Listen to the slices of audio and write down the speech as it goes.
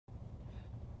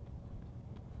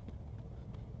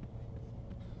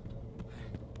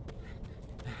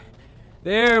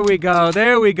There we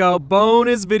go.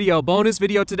 Bonus video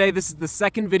today. This is the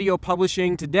second video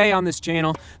publishing today on this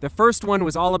channel. The first one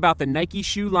was all about the Nike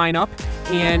shoe lineup,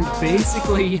 and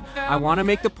basically I want to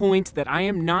make the point that I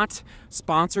am not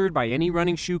sponsored by any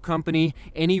running shoe company,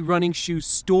 any running shoe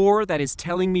store that is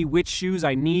telling me which shoes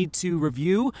I need to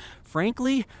review.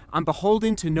 Frankly, I'm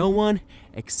beholden to no one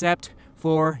except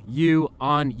for you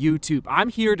on YouTube. I'm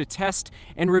here to test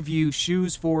and review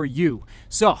shoes for you.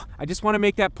 So I just want to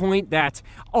make that point that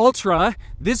Altra,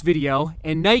 this video,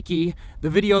 and Nike, the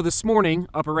video this morning,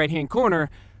 upper right hand corner,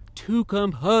 two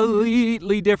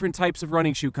completely different types of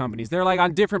running shoe companies. They're like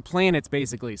on different planets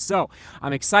basically. So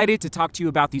I'm excited to talk to you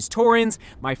about these Torins,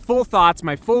 my full thoughts,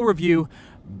 my full review.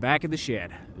 Back in the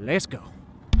shed. Let's go.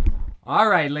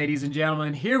 Alright, ladies and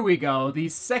gentlemen, here we go. The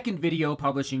second video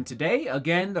publishing today.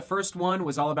 Again, the first one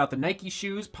was all about the Nike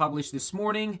shoes published this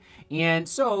morning. And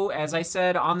so, as I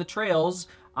said on the trails,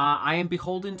 I am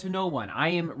beholden to no one. I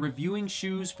am reviewing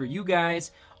shoes for you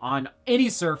guys on any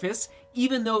surface,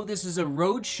 even though this is a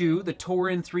road shoe, the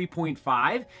Torin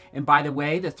 3.5. And by the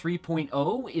way, the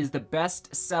 3.0 is the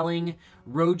best-selling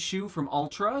road shoe from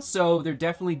Altra, so they're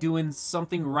definitely doing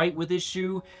something right with this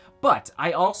shoe. But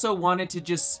I also wanted to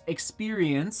just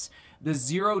experience the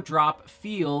zero drop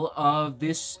feel of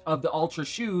the Altra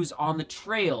shoes on the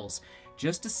trails,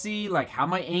 just to see like how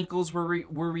my ankles were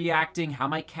reacting, how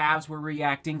my calves were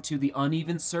reacting to the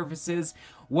uneven surfaces,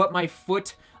 what my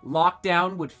foot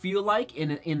lockdown would feel like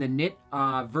in the knit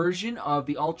version of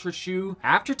the Altra shoe.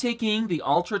 After taking the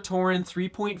Altra Torin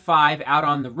 3.5 out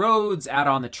on the roads, out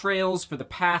on the trails for the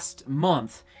past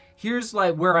month, here's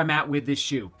like where I'm at with this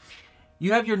shoe.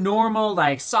 You have your normal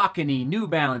like Saucony, New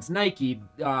Balance, Nike,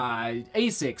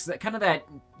 Asics,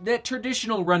 that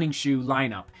traditional running shoe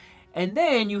lineup. And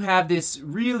then you have this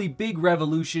really big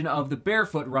revolution of the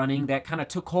barefoot running that kind of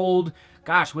took hold,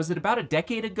 gosh, was it about a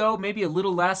decade ago? Maybe a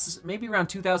little less, maybe around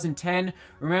 2010.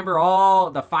 Remember all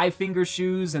the five-finger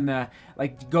shoes and the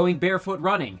like going barefoot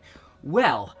running?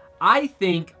 Well, I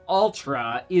think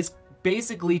Altra is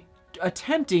basically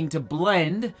attempting to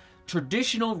blend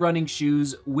traditional running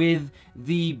shoes with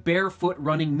the barefoot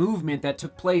running movement that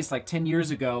took place like 10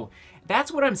 years ago.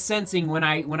 That's what I'm sensing when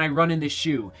I run in this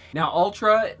shoe. Now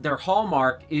Altra, their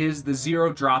hallmark is the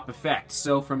zero drop effect.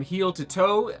 So from heel to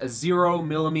toe, a 0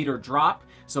 millimeter drop.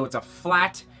 So it's a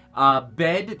flat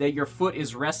bed that your foot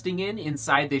is resting in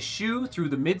inside this shoe through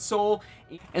the midsole.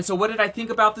 And so what did I think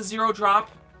about the zero drop?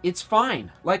 It's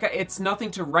fine. Like, it's nothing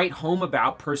to write home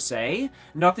about per se.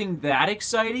 Nothing that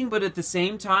exciting, but at the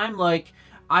same time, like,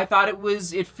 I thought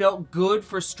it felt good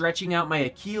for stretching out my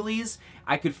Achilles.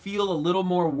 I could feel a little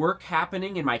more work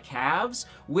happening in my calves,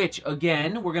 which,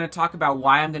 again, we're going to talk about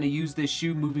why I'm going to use this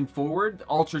shoe moving forward,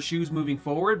 Altra shoes moving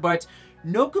forward, but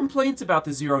no complaints about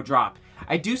the zero drop.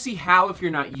 I do see how, if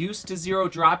you're not used to zero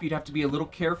drop, you'd have to be a little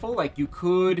careful. Like, you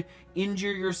could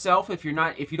injure yourself if you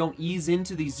don't ease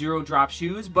into these zero drop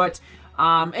shoes. But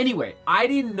anyway, I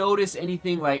didn't notice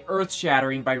anything like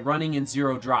earth-shattering by running in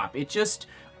zero drop. It just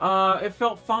it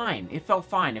felt fine. It felt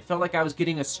fine. It felt like I was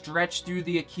getting a stretch through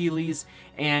the Achilles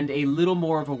and a little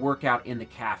more of a workout in the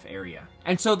calf area.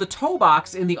 And so the toe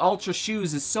box in the Altra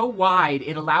shoes is so wide,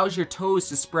 it allows your toes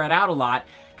to spread out a lot,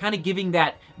 kind of giving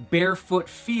that barefoot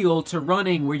feel to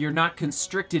running where you're not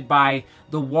constricted by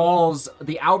the walls,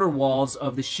 the outer walls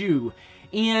of the shoe.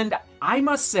 And I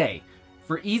must say,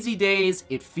 for easy days,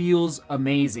 it feels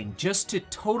amazing. Just to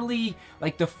totally,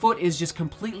 like, the foot is just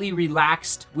completely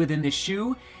relaxed within the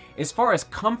shoe. As far as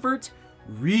comfort,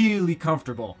 really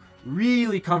comfortable.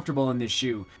 Really comfortable in this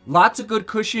shoe. Lots of good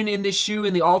cushion in this shoe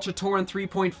in the Altra Torin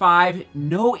 3.5.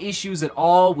 No issues at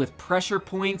all with pressure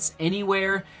points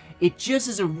anywhere. It just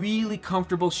is a really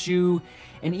comfortable shoe.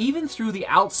 And even through the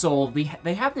outsole,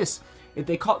 they have this,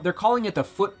 they're calling it the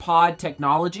foot pod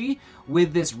technology,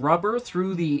 with this rubber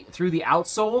through the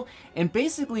outsole. And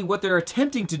basically what they're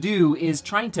attempting to do is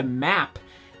trying to map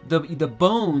the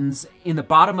bones in the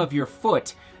bottom of your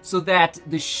foot so that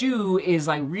the shoe is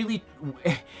like really,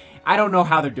 I don't know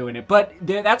how they're doing it, but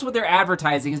that's what they're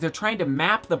advertising, is they're trying to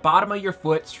map the bottom of your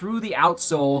foot through the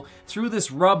outsole, through this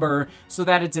rubber, so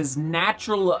that it's as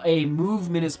natural a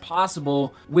movement as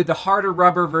possible with the harder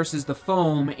rubber versus the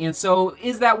foam. And so,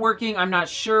 is that working? I'm not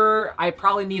sure. I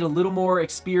probably need a little more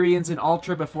experience in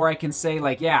Altra before I can say,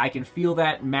 like, yeah, I can feel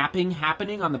that mapping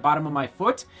happening on the bottom of my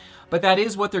foot. But that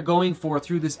is what they're going for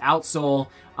through this outsole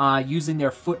using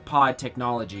their foot pod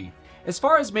technology. As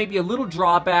far as maybe a little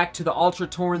drawback to the Altra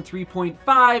Torin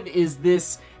 3.5 is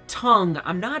this tongue.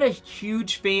 I'm not a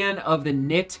huge fan of the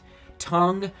knit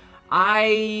tongue.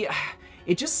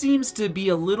 it just seems to be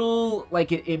a little,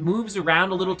 like it moves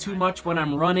around a little too much when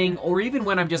I'm running, or even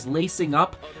when I'm just lacing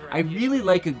up. I really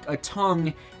like a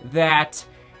tongue that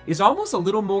is almost a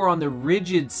little more on the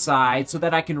rigid side so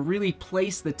that I can really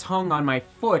place the tongue on my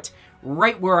foot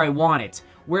right where I want it.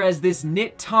 Whereas this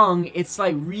knit tongue, it's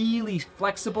like really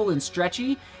flexible and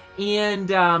stretchy,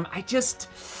 and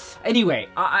anyway,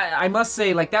 I must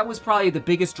say, like, that was probably the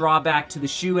biggest drawback to the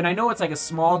shoe, and I know it's like a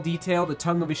small detail, the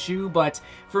tongue of a shoe, but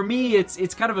for me,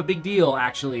 it's kind of a big deal,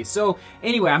 actually. So,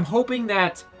 anyway, I'm hoping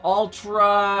that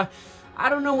Altra, I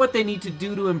don't know what they need to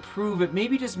do to improve it,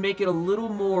 maybe just make it a little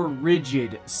more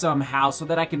rigid somehow so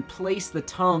that I can place the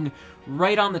tongue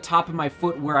right on the top of my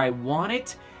foot where I want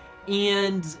it,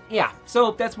 and yeah,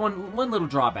 so that's one little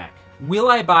drawback.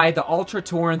 Will I buy the Altra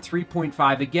Torin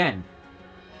 3.5 again?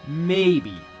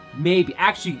 Maybe. Maybe.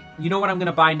 Actually, you know what I'm going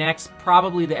to buy next?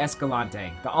 Probably the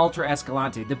Escalante, the Ultra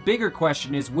Escalante. The bigger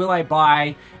question is, will I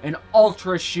buy an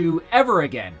Ultra shoe ever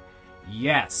again?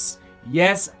 Yes.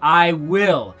 Yes, I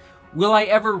will. Will I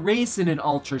ever race in an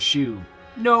Ultra shoe?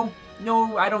 No.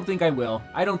 No, I don't think I will.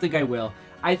 I don't think I will.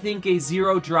 I think a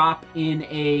zero drop in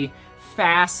a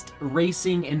fast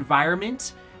racing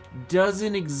environment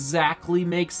doesn't exactly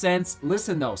make sense.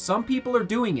 Listen though, some people are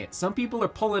doing it. Some people are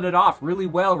pulling it off really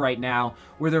well right now,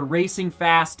 where they're racing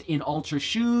fast in Ultra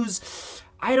shoes.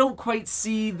 I don't quite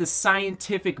see the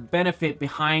scientific benefit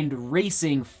behind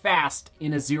racing fast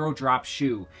in a zero drop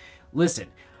shoe. Listen,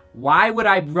 why would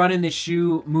I run in this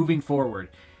shoe moving forward?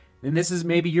 And this is,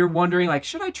 maybe you're wondering, like,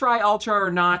 should I try Ultra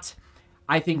or not?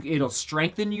 I think it'll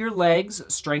strengthen your legs,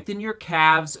 strengthen your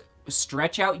calves,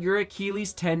 stretch out your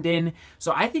Achilles tendon.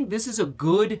 So I think this is a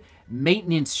good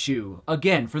maintenance shoe.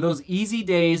 Again, for those easy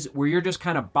days where you're just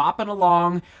kind of bopping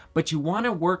along, but you want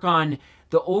to work on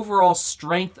the overall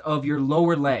strength of your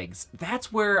lower legs.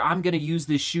 That's where I'm going to use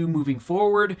this shoe moving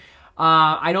forward.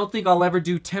 I don't think I'll ever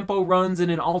do tempo runs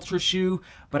in an Ultra shoe,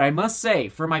 but I must say,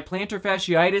 for my plantar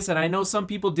fasciitis, and I know some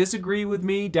people disagree with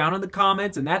me down in the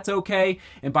comments, and that's okay.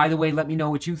 And by the way, let me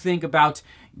know what you think about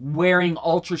wearing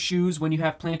Ultra shoes when you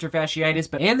have plantar fasciitis.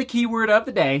 And the keyword of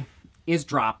the day is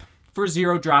drop, for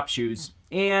zero drop shoes.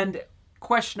 And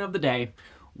question of the day,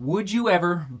 would you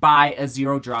ever buy a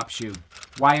zero drop shoe?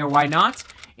 Why or why not?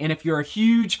 And if you're a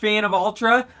huge fan of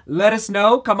Ultra, let us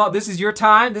know. Come on, this is your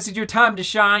time. This is your time to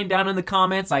shine down in the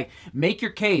comments. Like, make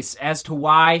your case as to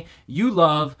why you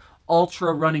love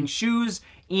Ultra running shoes.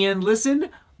 And listen,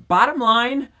 bottom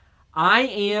line, I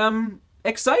am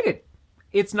excited.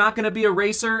 It's not going to be a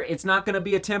racer. It's not going to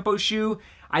be a tempo shoe.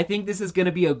 I think this is going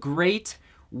to be a great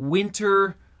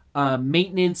winter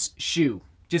maintenance shoe.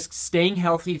 Just staying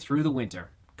healthy through the winter.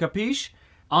 Capiche?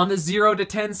 On the 0 to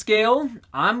 10 scale,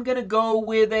 I'm going to go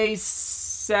with a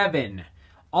 7.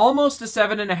 Almost a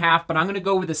 7.5, but I'm going to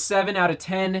go with a 7 out of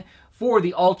 10 for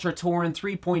the Altra Torin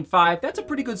 3.5. That's a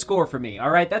pretty good score for me,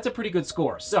 all right? That's a pretty good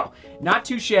score. So, not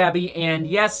too shabby, and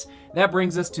yes, that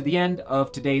brings us to the end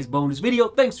of today's bonus video.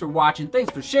 Thanks for watching,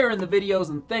 thanks for sharing the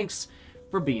videos, and thanks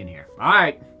for being here. All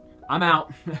right, I'm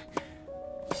out.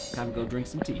 Time to go drink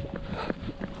some tea.